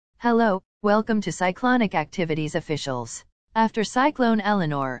Hello, welcome to Cyclonic Activities Officials. After Cyclone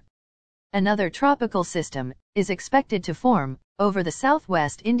Eleanor, another tropical system is expected to form over the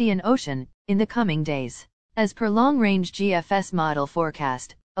southwest Indian Ocean in the coming days. As per long-range GFS model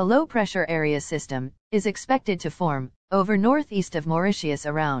forecast, a low-pressure area system is expected to form over northeast of Mauritius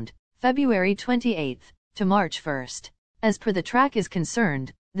around February 28 to March 1. As per the track is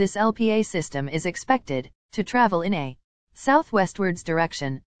concerned, this LPA system is expected to travel in a southwestwards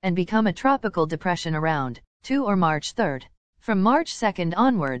direction and become a tropical depression around 2 or March 3. From March 2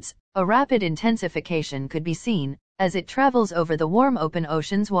 onwards, a rapid intensification could be seen as it travels over the warm open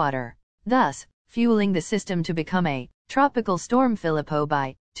ocean's water, thus fueling the system to become a tropical storm Filipo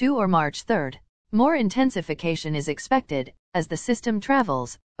by 2 or March 3. More intensification is expected as the system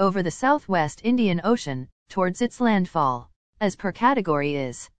travels over the southwest Indian Ocean towards its landfall. As per category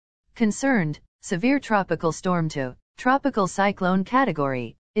is concerned, severe tropical storm to tropical cyclone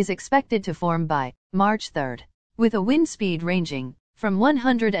category is expected to form by March 3, with a wind speed ranging from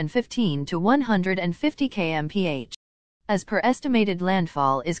 115 to 150 km/h. As per estimated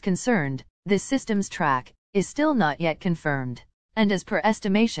landfall is concerned, this system's track is still not yet confirmed, and as per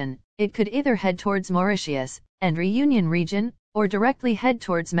estimation, it could either head towards Mauritius and Réunion region, or directly head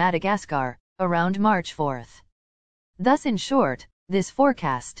towards Madagascar around March 4. Thus in short, this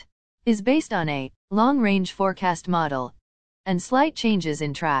forecast is based on a long-range forecast model, and slight changes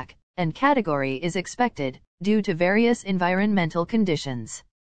in track and category is expected due to various environmental conditions.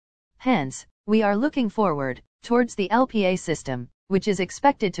 Hence, we are looking forward towards the LPA system, which is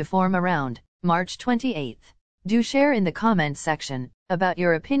expected to form around March 28. Do share in the comments section about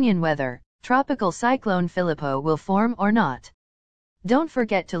your opinion whether Tropical Cyclone Filipo will form or not. Don't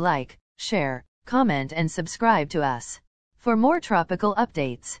forget to like, share, comment and subscribe to us for more tropical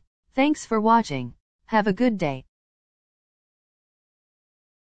updates. Thanks for watching. Have a good day.